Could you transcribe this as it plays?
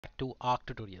back to ARC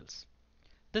tutorials.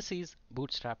 This is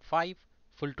Bootstrap 5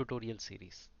 full tutorial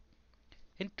series.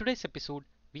 In today's episode,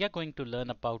 we are going to learn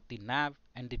about the nav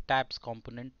and the tabs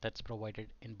component that's provided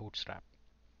in Bootstrap.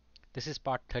 This is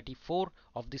part 34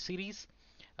 of the series.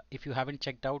 If you haven't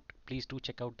checked out, please do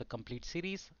check out the complete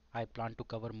series. I plan to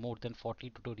cover more than 40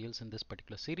 tutorials in this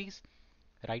particular series.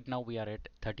 Right now we are at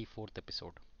 34th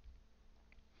episode.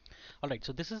 Alright,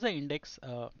 so this is the index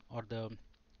or the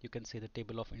you can say the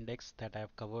table of index that I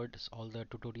have covered, all the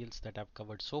tutorials that I've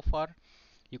covered so far.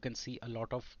 You can see a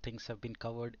lot of things have been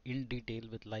covered in detail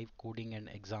with live coding and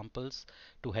examples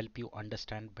to help you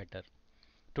understand better.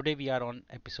 Today we are on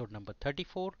episode number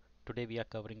 34. Today we are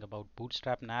covering about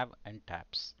Bootstrap Nav and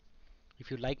tabs. If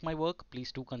you like my work,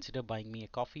 please do consider buying me a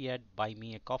coffee at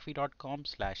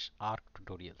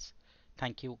buymeacoffee.com/arctutorials.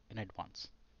 Thank you in advance.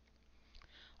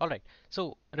 Alright,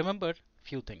 so remember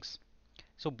few things.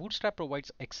 So Bootstrap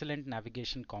provides excellent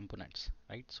navigation components,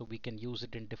 right? So we can use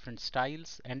it in different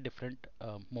styles and different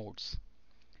modes.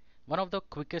 One of the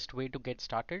quickest way to get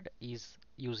started is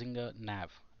using a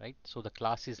nav, right? So the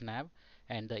class is nav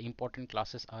and the important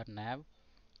classes are nav,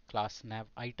 class nav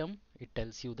item. It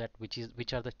tells you that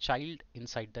which are the child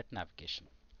inside that navigation.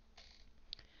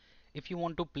 If you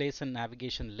want to place a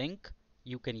navigation link,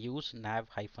 you can use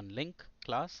nav-link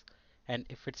class, and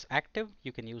if it's active,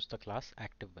 you can use the class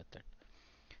active with it.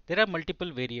 There are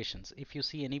multiple variations. If you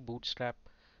see any Bootstrap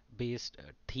based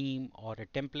theme or a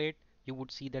template, you would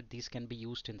see that these can be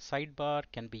used in sidebar,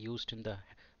 can be used in the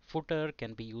footer,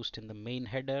 can be used in the main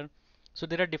header. So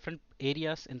there are different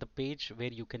areas in the page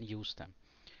where you can use them.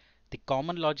 The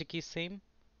common logic is same,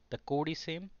 the code is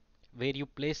same, where you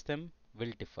place them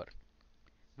will differ.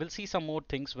 We'll see some more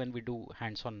things when we do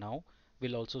hands-on now.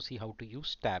 We'll also see how to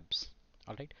use tabs.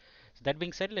 Alright. So that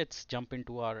being said, let's jump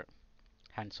into our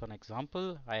hands-on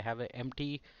example. I have an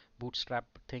empty bootstrap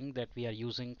thing that we are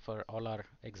using for all our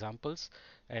examples.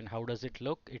 And how does it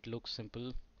look? It looks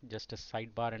simple, just a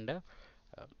sidebar and a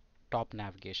uh, top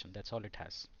navigation. That's all it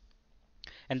has.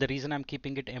 And the reason I'm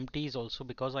keeping it empty is also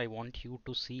because I want you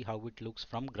to see how it looks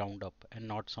from ground up and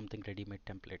not something ready-made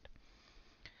template.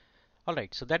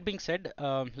 Alright, so that being said,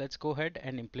 let's go ahead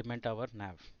and implement our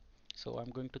nav. So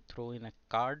I'm going to throw in a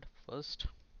card first,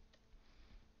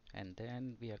 and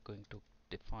then we are going to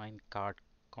define card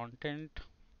content.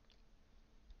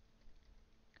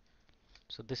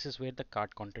 So this is where the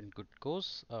card content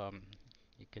goes.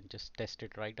 You can just test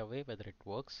it right away whether it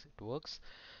works. It works.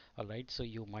 Alright, so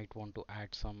you might want to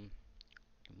add some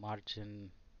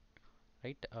margin,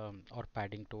 right, or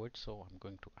padding to it. So I'm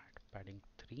going to add padding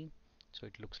 3 so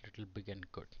it looks a little big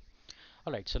and good.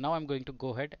 Alright, so now I'm going to go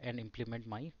ahead and implement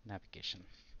my navigation.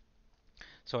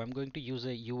 So I'm going to use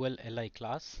a ULLI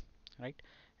class, right?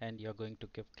 And you're going to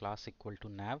give class equal to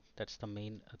nav. That's the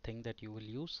main thing that you will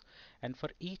use. And for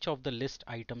each of the list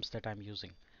items that I'm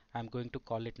using, I'm going to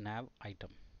call it nav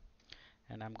item.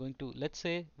 And I'm going to, let's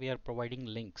say we are providing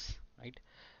links, right?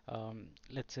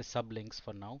 Let's say sublinks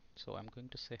for now. So I'm going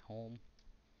to say home,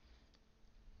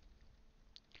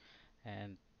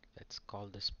 and let's call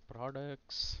this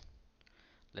products.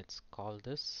 Let's call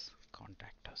this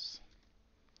contact us.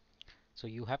 So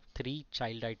you have 3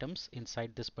 child items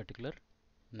inside this particular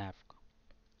nav.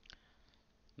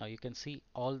 Now you can see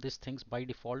all these things by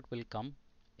default will come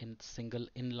in single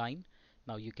inline.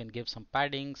 Now you can give some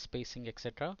padding, spacing,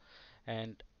 etc.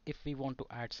 And if we want to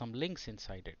add some links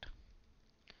inside it,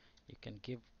 you can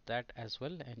give that as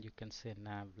well, and you can say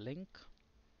nav link,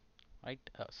 right?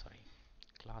 Sorry,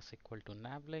 class equal to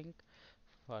nav link.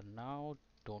 For now,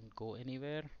 don't go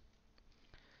anywhere.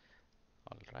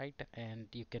 All right,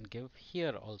 and you can give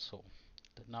here also.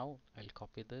 Now I'll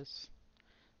copy this.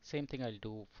 Same thing I'll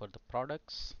do for the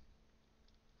products.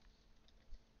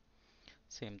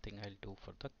 Same thing I'll do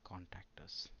for the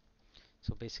contactors.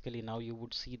 So basically now you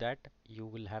would see that you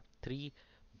will have 3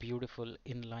 beautiful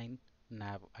inline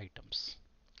nav items,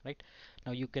 right?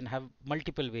 Now you can have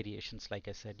multiple variations. Like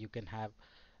I said, you can have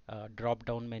a drop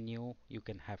down menu, you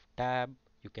can have tab,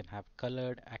 you can have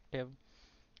colored active.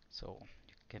 So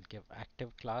you can give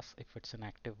active class if it's an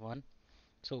active one.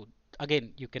 So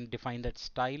again, you can define that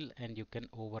style and you can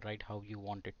override how you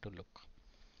want it to look.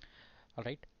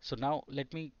 Alright, so now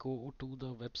let me go to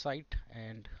the website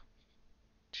and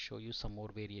show you some more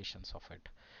variations of it.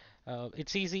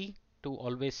 It's easy to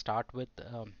always start with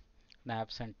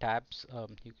navs and tabs.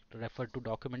 You refer to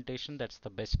documentation, that's the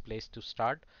best place to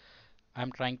start.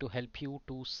 I'm trying to help you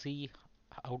to see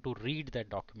how to read that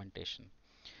documentation.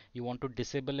 You want to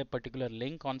disable a particular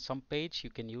link on some page,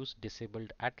 you can use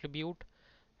disabled attribute,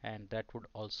 and that would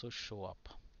also show up.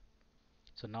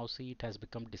 So now see, it has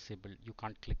become disabled, you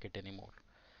can't click it anymore.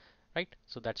 right?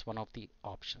 So that's one of the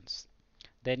options.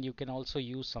 Then you can also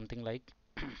use something like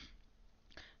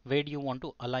where do you want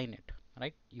to align it,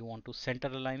 right? You want to center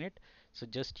align it, so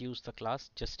just use the class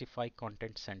justify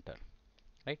content center,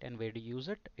 right? And where do you use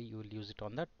it? You will use it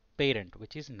on the parent,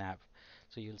 which is nav.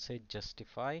 So you'll say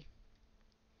justify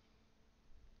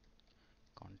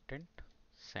content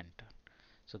center.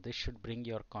 So this should bring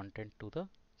your content to the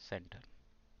center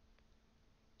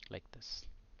like this,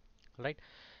 right?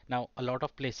 Now a lot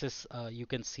of places you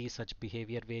can see such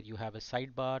behavior where you have a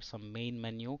sidebar, some main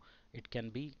menu, it can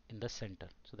be in the center.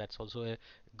 So that's also a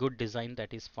good design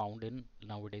that is found in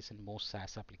nowadays in most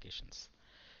SaaS applications.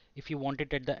 If you want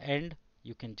it at the end,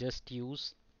 you can just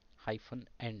use hyphen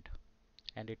end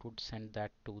and it would send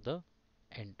that to the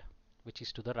end, which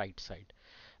is to the right side.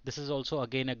 This is also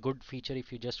again a good feature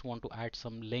if you just want to add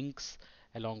some links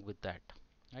along with that,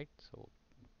 right? So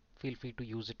feel free to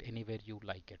use it anywhere you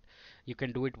like it. You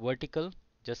can do it vertical,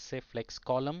 just say flex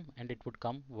column and it would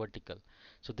come vertical.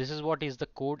 So this is what is the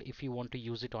code if you want to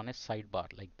use it on a sidebar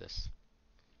like this.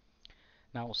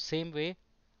 Now same way,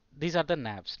 these are the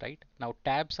navs, right? Now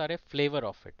tabs are a flavor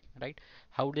of it, right?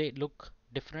 How they look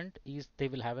different is they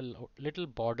will have a little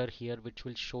border here which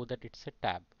will show that it's a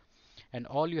tab, and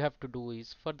all you have to do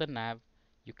is for the nav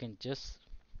you can just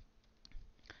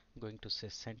going to say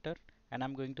center, and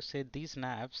I'm going to say these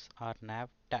navs are nav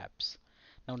tabs.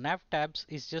 Now nav tabs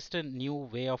is just a new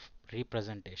way of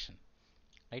representation,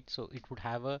 right? So it would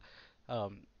have a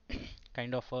um,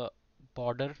 kind of a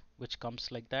border which comes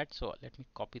like that. So let me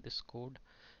copy this code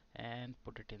and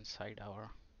put it inside our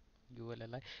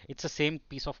ULLI. It's the same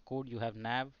piece of code. You have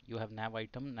nav, you have nav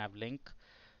item, nav link,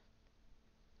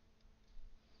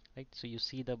 right? So you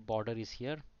see the border is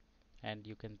here, and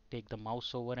you can take the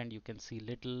mouse over and you can see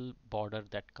little border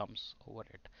that comes over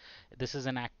it. This is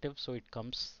an active, so it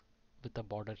comes with the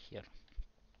border here,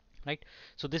 right?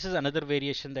 So this is another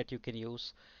variation that you can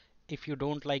use. If you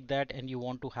don't like that and you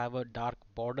want to have a dark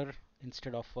border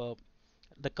instead of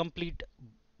the complete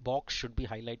box should be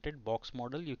highlighted, box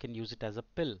model, you can use it as a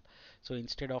pill. So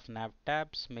instead of nav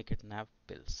tabs, make it nav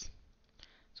pills.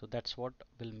 So that's what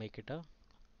will make it a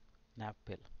nav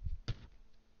pill,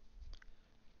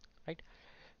 right?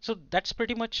 So that's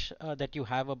pretty much that you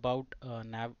have about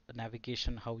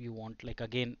navigation, how you want. Like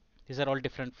again, these are all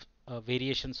different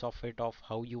variations of it, of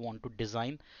how you want to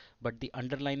design, but the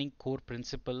underlining core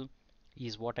principle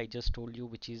is what I just told you,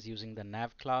 which is using the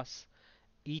nav class.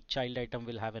 Each child item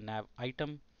will have a nav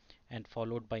item and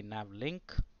followed by nav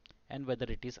link and whether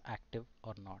it is active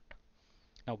or not.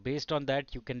 Now based on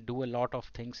that you can do a lot of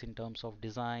things in terms of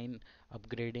design,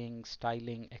 upgrading,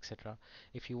 styling, etc.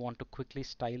 If you want to quickly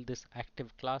style this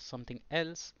active class something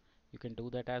else, you can do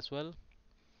that as well.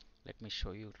 Let me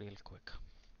show you real quick.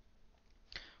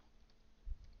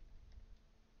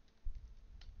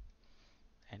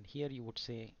 And here you would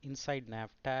say inside nav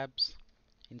tabs,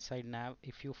 inside nav,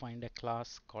 if you find a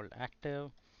class called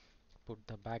active, put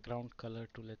the background color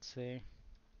to, let's say,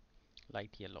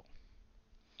 light yellow.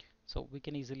 So we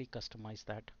can easily customize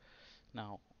that.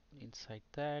 Now inside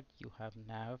that you have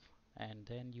nav, and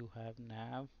then you have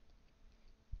nav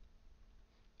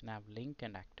link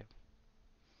and active.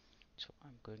 So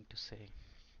I'm going to say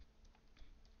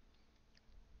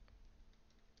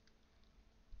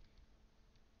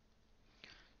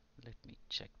let me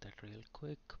check that real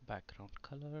quick. Background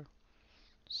color,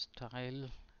 style,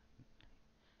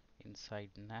 inside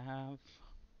nav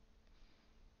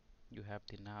you have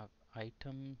the nav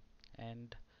item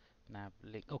and nav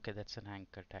link. Okay, that's an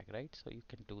anchor tag, right? So you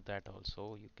can do that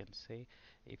also. You can say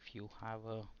if you have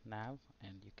a nav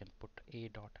and you can put a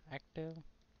dot active.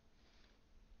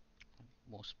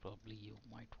 Most probably you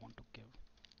might want to give,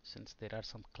 since there are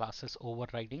some classes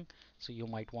overriding, so you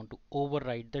might want to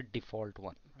override the default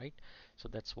one, right? So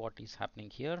that's what is happening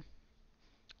here.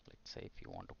 Let's say if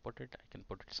you want to put it, I can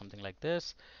put it something like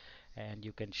this, and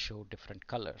you can show different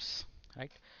colors,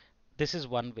 right? This is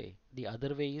one way. The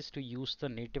other way is to use the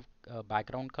native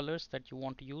background colors that you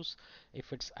want to use.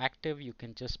 If it's active, you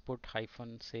can just put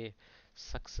hyphen, say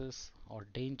success or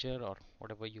danger or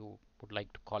whatever you would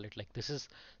like to call it. Like this is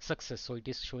success, so it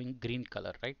is showing green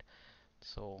color, right?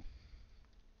 So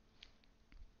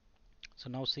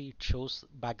now see it shows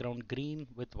background green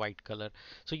with white color.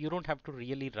 So you don't have to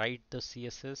really write the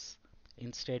CSS.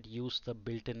 Instead, use the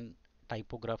built-in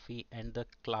typography and the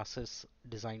classes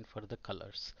designed for the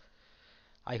colors.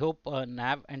 I hope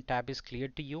nav and tab is clear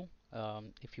to you.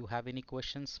 If you have any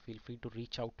questions, feel free to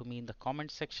reach out to me in the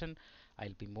comment section.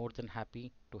 I'll be more than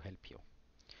happy to help you.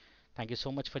 Thank you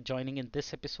so much for joining in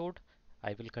this episode.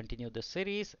 I will continue the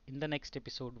series. In the next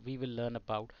episode, we will learn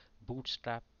about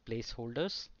Bootstrap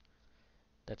placeholders.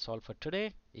 That's all for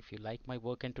today. If you like my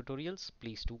work and tutorials,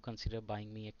 please do consider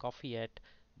buying me a coffee at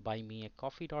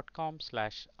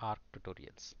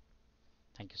buymeacoffee.com/arctutorials.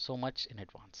 Thank you so much in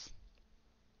advance.